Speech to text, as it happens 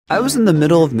I was in the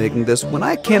middle of making this when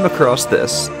I came across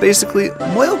this. Basically,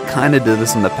 Muyo kinda did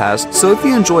this in the past, so if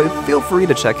you enjoy, feel free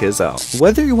to check his out.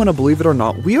 Whether you want to believe it or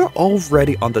not, we are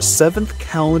already on the 7th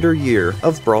calendar year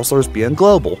of Brawl Stars being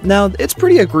global. Now, it's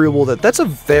pretty agreeable that that's a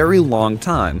very long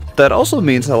time. That also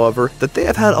means, however, that they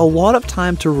have had a lot of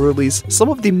time to release some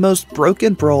of the most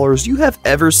broken brawlers you have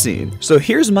ever seen. So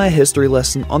here's my history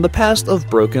lesson on the past of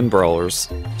broken brawlers.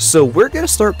 So we're gonna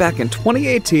start back in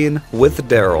 2018 with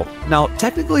Daryl. Now,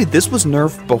 technically this was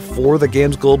nerfed before the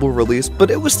game's global release,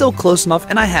 but it was still close enough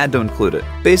and I had to include it.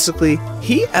 Basically,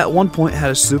 he at one point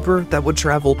had a super that would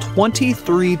travel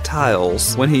 23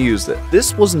 tiles when he used it.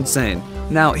 This was insane.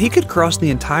 Now, he could cross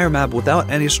the entire map without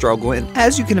any struggle, and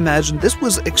as you can imagine, this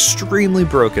was extremely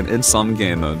broken in some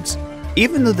game modes.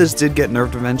 Even though this did get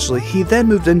nerfed eventually, he then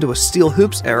moved into a Steel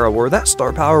Hoops era where that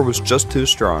star power was just too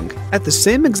strong. At the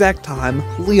same exact time,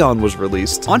 Leon was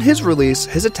released. On his release,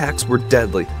 his attacks were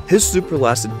deadly. His super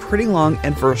lasted pretty long,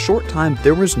 and for a short time,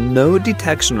 there was no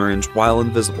detection range while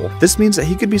invisible. This means that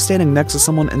he could be standing next to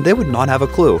someone and they would not have a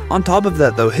clue. On top of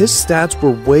that though, his stats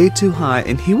were way too high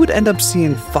and he would end up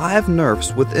seeing 5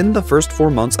 nerfs within the first 4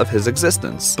 months of his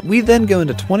existence. We then go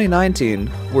into 2019,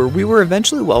 where we were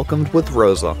eventually welcomed with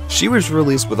Rosa. She was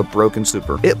released with a broken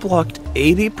super. It blocked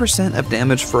 80% of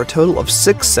damage for a total of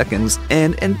 6 seconds,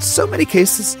 and in so many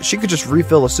cases, she could just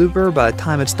refill a super by the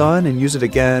time it's done and use it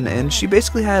again, and she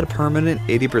basically had a permanent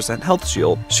 80% health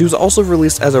shield. She was also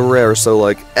released as a rare, so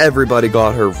like everybody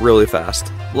got her really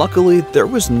fast. Luckily, there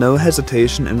was no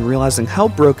hesitation in realizing how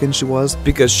broken she was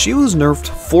because she was nerfed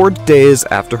 4 days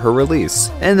after her release,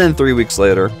 and then 3 weeks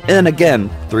later, and again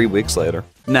 3 weeks later.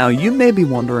 Now, you may be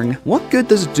wondering, what good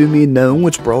does it do me knowing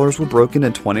which brawlers were broken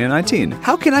in 2019?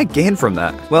 How can I gain from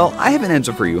that? Well, I have an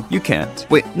answer for you. You can't.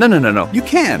 Wait, no. You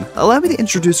can! Allow me to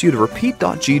introduce you to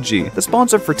Repeat.gg, the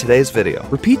sponsor for today's video.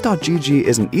 Repeat.gg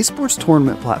is an esports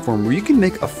tournament platform where you can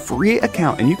make a free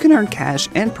account and you can earn cash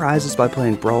and prizes by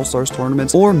playing Brawl Stars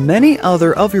tournaments or many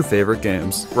other of your favorite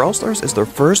games. Brawl Stars is their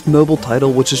first mobile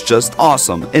title, which is just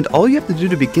awesome, and all you have to do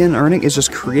to begin earning is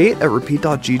just create a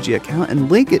Repeat.gg account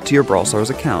and link it to your Brawl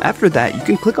Stars account. After that, you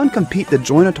can click on compete to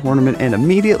join a tournament, and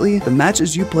immediately the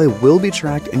matches you play will be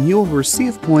tracked and you will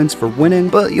receive points for winning,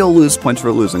 but you'll lose points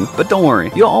for losing. But don't worry,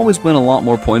 you'll always win a lot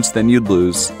more points than you'd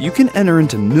lose. You can enter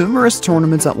into numerous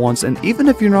tournaments at once, and even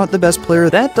if you're not the best player,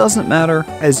 that doesn't matter,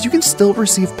 as you can still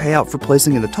receive payout for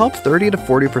placing in the top 30 to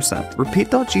 40%.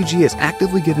 Repeat.gg is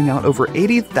actively giving out over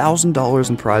 $80,000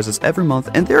 in prizes every month,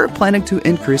 and they're planning to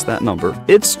increase that number.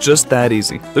 It's just that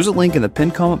easy. There's a link in the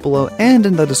pinned comment below and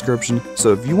in the description,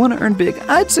 so if you want to earn big,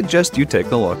 I'd suggest you take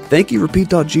a look. Thank you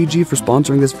Repeat.gg for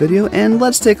sponsoring this video, and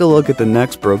let's take a look at the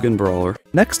next broken brawler.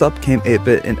 Next up came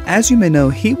 8-Bit, and as you may know,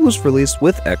 he was released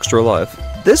with Extra Life.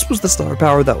 This was the star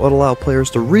power that would allow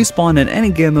players to respawn in any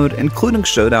game mode, including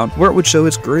Showdown, where it would show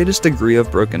its greatest degree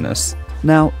of brokenness.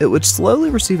 Now, it would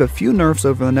slowly receive a few nerfs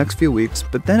over the next few weeks,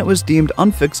 but then it was deemed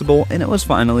unfixable and it was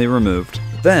finally removed.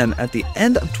 Then, at the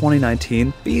end of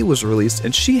 2019, Bee was released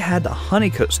and she had the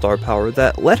Honeycoat star power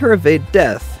that let her evade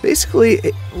death. Basically,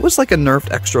 it was like a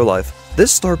nerfed Extra Life.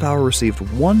 This star power received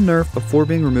 1 nerf before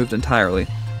being removed entirely.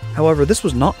 However, this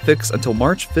was not fixed until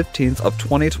March 15th of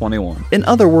 2021. In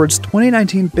other words,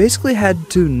 2019 basically had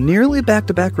 2 nearly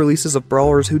back-to-back releases of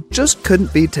brawlers who just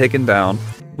couldn't be taken down.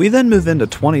 We then move into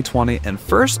 2020, and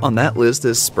first on that list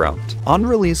is Sprout. On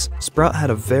release, Sprout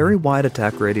had a very wide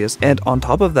attack radius, and on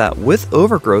top of that, with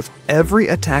Overgrowth, every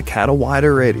attack had a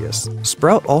wider radius.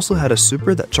 Sprout also had a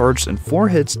super that charged in 4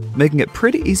 hits, making it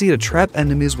pretty easy to trap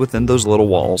enemies within those little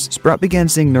walls. Sprout began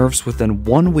seeing nerfs within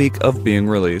 1 week of being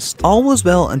released. All was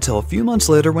well until a few months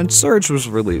later when Surge was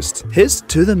released. His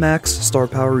to the max star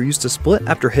power used to split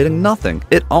after hitting nothing.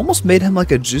 It almost made him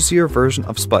like a juicier version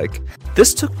of Spike.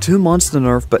 This took 2 months to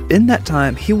nerf, but in that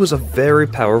time, he was a very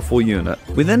powerful unit.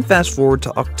 We then fast forward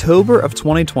to October of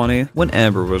 2020 when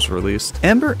Amber was released.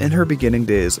 Amber in her beginning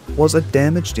days was a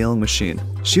damage dealing machine.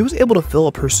 She was able to fill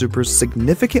up her supers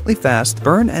significantly fast,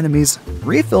 burn enemies,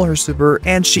 refill her super,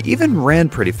 and she even ran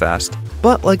pretty fast.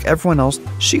 But like everyone else,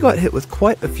 she got hit with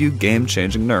quite a few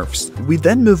game-changing nerfs. We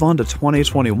then move on to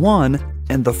 2021,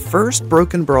 and the first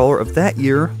broken brawler of that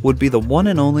year would be the one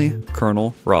and only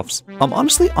Colonel Ruffs. I'm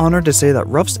honestly honored to say that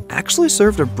Ruffs actually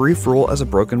served a brief role as a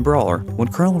broken brawler. When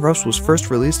Colonel Ruffs was first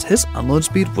released, his unload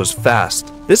speed was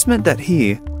fast. This meant that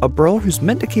he, a brawler who's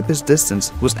meant to keep his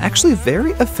distance, was actually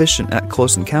very efficient at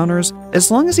close encounters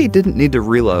as long as he didn't need to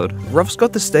reload. Ruffs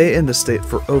got to stay in the state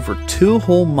for over 2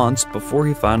 whole months before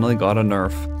he finally got a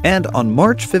nerf. And on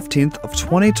March 15th of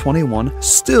 2021,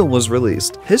 Still was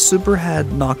released. His super had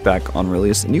knockback on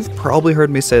release, and you've probably heard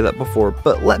me say that before,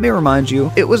 but let me remind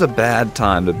you, it was a bad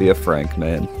time to be a Frank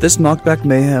main. This knockback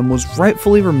mayhem was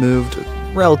rightfully removed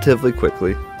relatively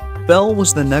quickly. Belle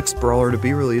was the next brawler to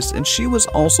be released, and she was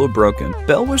also broken.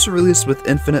 Belle was released with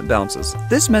infinite bounces.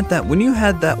 This meant that when you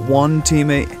had that one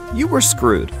teammate, you were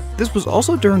screwed. This was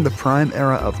also during the prime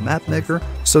era of Mapmaker,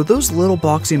 so those little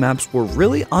boxy maps were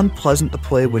really unpleasant to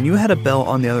play when you had a Belle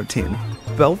on the other team.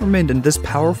 Belle remained in this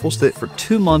powerful state for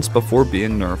 2 months before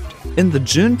being nerfed. In the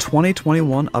June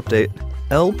 2021 update,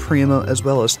 El Primo as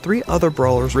well as 3 other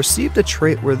brawlers received a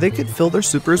trait where they could fill their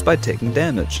supers by taking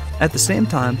damage. At the same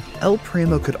time, El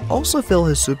Primo could also fill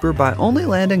his super by only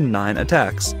landing 9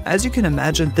 attacks. As you can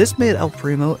imagine, this made El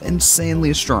Primo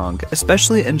insanely strong,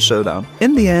 especially in Showdown.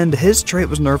 In the end, his trait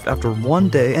was nerfed after 1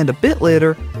 day, and a bit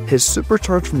later, his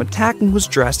supercharge from attacking was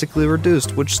drastically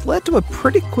reduced, which led to a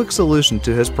pretty quick solution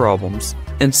to his problems.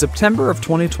 In September of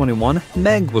 2021,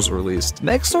 Meg was released.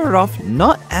 Meg started off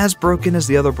not as broken as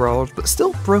the other brawlers, but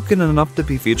still broken enough to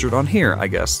be featured on here, I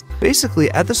guess. Basically,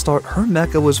 at the start, her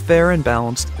mecha was fair and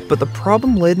balanced, but the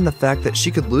problem laid in the fact that she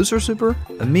could lose her super,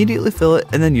 immediately fill it,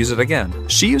 and then use it again.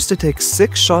 She used to take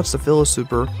 6 shots to fill a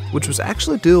super, which was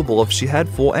actually doable if she had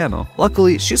full ammo.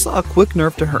 Luckily, she saw a quick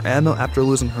nerf to her ammo after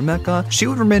losing her mecha. She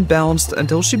would remain balanced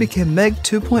until she became Meg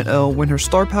 2.0 when her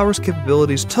star powers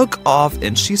capabilities took off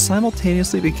and she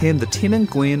simultaneously became the teaming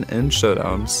queen in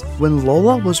Showdowns. When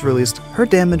Lola was released, her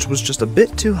damage was just a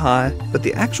bit too high, but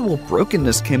the actual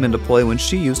brokenness came into play when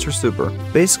she used her super.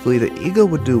 Basically, the ego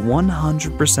would do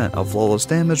 100% of Lola's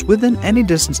damage within any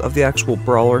distance of the actual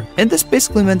brawler, and this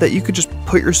basically meant that you could just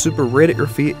put your super right at your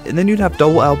feet and then you'd have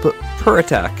double output per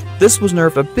attack. This was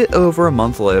nerfed a bit over a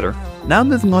month later. Now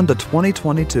moving on to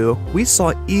 2022, we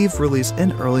saw Eve release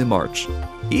in early March.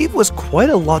 Eve was quite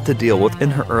a lot to deal with in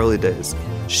her early days.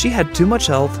 She had too much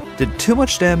health, did too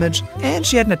much damage, and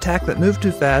she had an attack that moved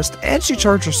too fast, and she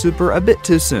charged her super a bit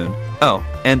too soon. Oh,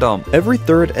 and every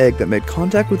 3rd egg that made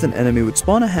contact with an enemy would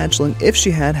spawn a hatchling if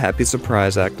she had Happy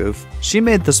Surprise active. She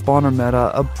made the spawner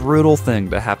meta a brutal thing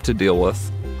to have to deal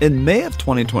with. In May of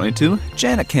 2022,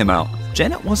 Janet came out.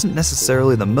 Janet wasn't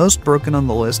necessarily the most broken on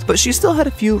the list, but she still had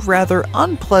a few rather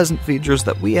unpleasant features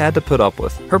that we had to put up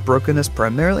with. Her brokenness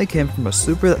primarily came from a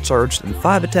super that charged in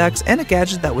 5 attacks and a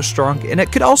gadget that was strong, and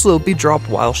it could also be dropped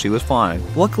while she was flying.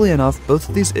 Luckily enough, both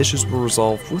of these issues were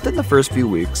resolved within the first few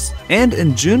weeks. And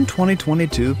in June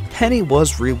 2022, Penny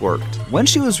was reworked. When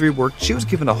she was reworked, she was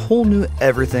given a whole new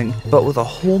everything, but with a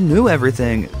whole new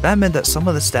everything, that meant that some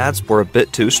of the stats were a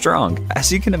bit too strong.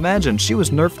 As you can imagine, she was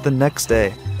nerfed the next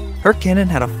day. Her cannon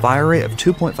had a fire rate of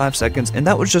 2.5 seconds, and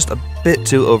that was just a bit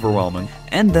too overwhelming.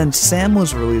 And then Sam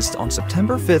was released on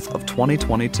September 5th of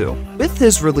 2022. With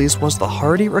his release was the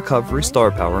Hardy Recovery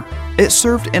Star Power. It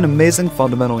served an amazing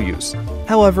fundamental use.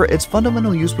 However, its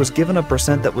fundamental use was given a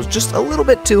percent that was just a little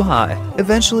bit too high.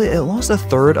 Eventually, it lost a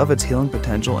third of its healing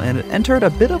potential and it entered a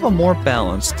bit of a more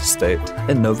balanced state.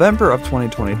 In November of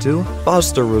 2022,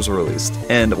 Buster was released.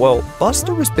 And, well,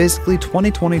 Buster was basically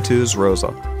 2022's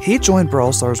Rosa. He joined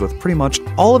Brawl Stars with pretty much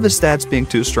all of his stats being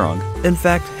too strong. In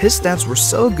fact, his stats were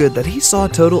so good that he saw a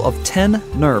total of 10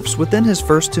 nerfs within his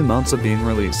first 2 months of being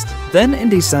released. Then in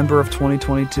December of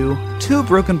 2022, 2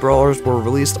 broken brawlers were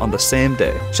released on the same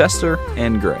day, Chester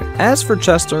and Gray. As for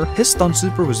Chester, his stun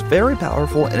super was very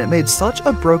powerful and it made such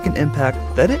a broken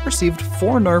impact that it received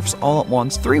 4 nerfs all at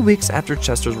once 3 weeks after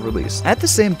Chester's release. At the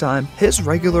same time, his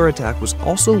regular attack was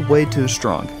also way too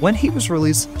strong. When he was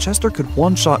released, Chester could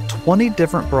one-shot 20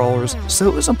 different brawlers, so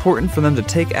it was important for them to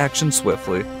take action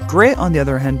swiftly. Gray, on the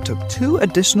other hand, took 2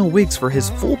 additional weeks for his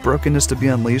full brokenness to be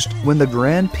unleashed when the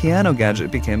Grand Piano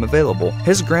gadget became available.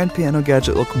 His Grand Piano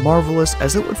gadget looked marvelous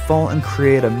as it would fall and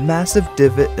create a massive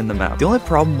divot in the map. The only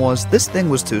problem was this thing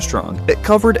was too strong. It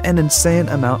covered an insane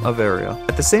amount of area.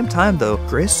 At the same time though,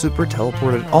 Gray's super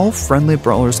teleported all friendly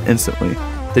brawlers instantly.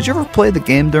 Did you ever play the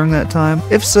game during that time?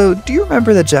 If so, do you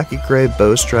remember the Jackie Gray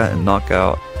bow strat and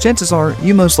knockout? Chances are,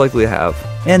 you most likely have.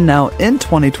 And now, in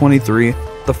 2023,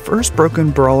 the first broken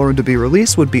brawler to be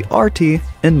released would be RT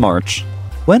in March.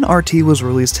 When RT was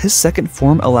released, his second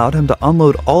form allowed him to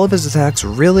unload all of his attacks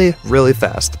really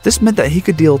fast. This meant that he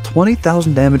could deal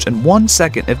 20,000 damage in 1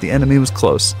 second if the enemy was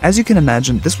close. As you can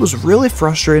imagine, this was really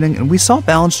frustrating and we saw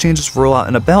balance changes roll out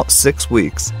in about 6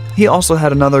 weeks. He also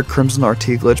had another Crimson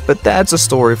RT glitch, but that's a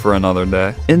story for another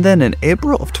day. And then in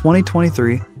April of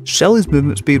 2023, Shelly's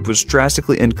movement speed was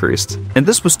drastically increased, and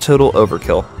this was total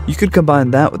overkill. You could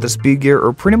combine that with the speed gear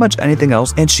or pretty much anything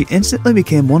else, and she instantly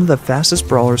became one of the fastest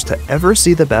brawlers to ever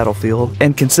see the battlefield,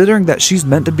 and considering that she's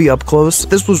meant to be up close,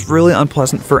 this was really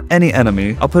unpleasant for any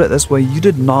enemy. I'll put it this way, you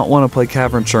did not want to play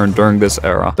Cavern Churn during this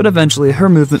era, but eventually her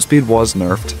movement speed was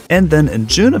nerfed. And then in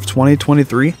June of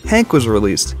 2023, Hank was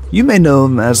released. You may know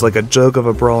him as like a joke of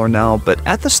a brawler now, but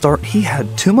at the start he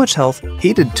had too much health,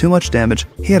 he did too much damage,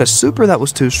 he had a super that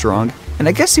was too strong, and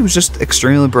I guess he was just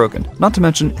extremely broken. Not to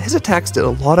mention, his attacks did a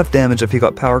lot of damage if he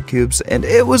got power cubes, and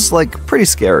it was like pretty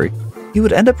scary. He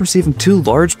would end up receiving 2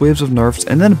 large waves of nerfs,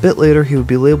 and then a bit later he would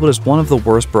be labeled as one of the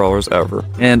worst brawlers ever.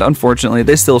 And unfortunately,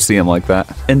 they still see him like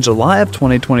that. In July of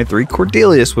 2023,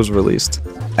 Cordelius was released.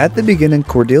 At the beginning,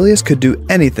 Cordelius could do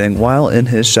anything while in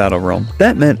his Shadow Realm.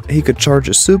 That meant he could charge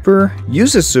his super,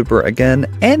 use his super again,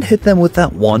 and hit them with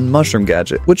that one mushroom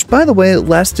gadget, which by the way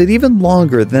lasted even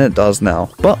longer than it does now.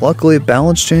 But luckily,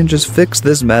 balance changes fixed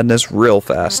this madness real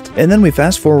fast. And then we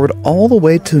fast forward all the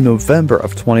way to November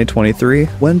of 2023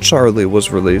 when Charlie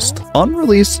was released. On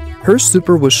release, her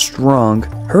super was strong,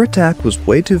 her attack was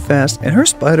way too fast, and her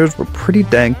spiders were pretty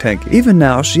dang tanky. Even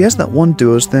now, she has that one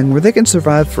duos thing where they can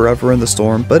survive forever in the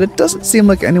storm, but it doesn't seem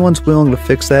like anyone's willing to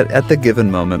fix that at the given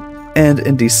moment. And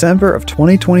in December of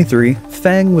 2023,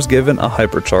 Fang was given a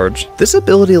hypercharge. This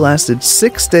ability lasted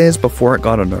 6 days before it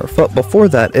got a nerf, but before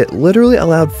that, it literally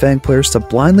allowed Fang players to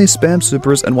blindly spam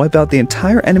supers and wipe out the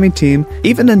entire enemy team,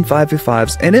 even in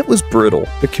 5v5s, and it was brutal.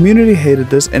 The community hated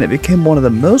this, and it became one of the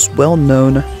most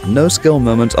well-known no-skill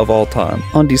moments of all time.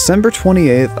 On December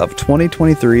 28th of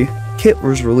 2023, Kit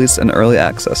was released in early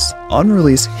access. On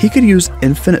release, he could use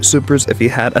infinite supers if he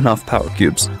had enough power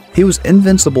cubes. He was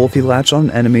invincible if he latched on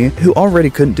an enemy who already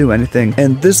couldn't do anything,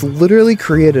 and this literally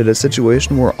created a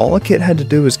situation where all a Kit had to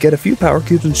do was get a few power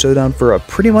cubes in Showdown for a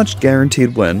pretty much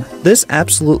guaranteed win. This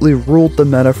absolutely ruled the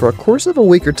meta for a course of a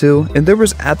week or two, and there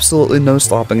was absolutely no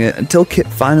stopping it until Kit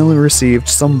finally received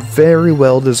some very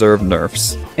well-deserved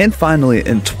nerfs. And finally,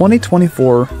 in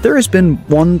 2024, there has been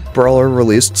one brawler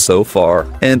released so far,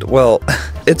 and well,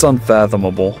 it's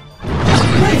unfathomable.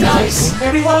 Play nice,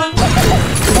 everyone!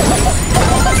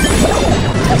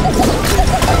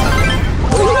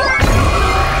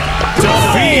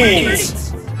 Defeat!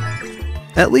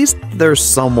 At least they're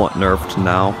somewhat nerfed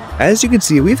now. As you can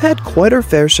see, we've had quite our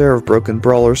fair share of broken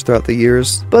brawlers throughout the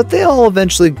years, but they all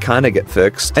eventually kinda get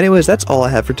fixed. Anyways, that's all I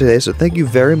have for today, so thank you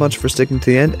very much for sticking to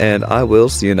the end, and I will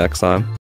see you next time.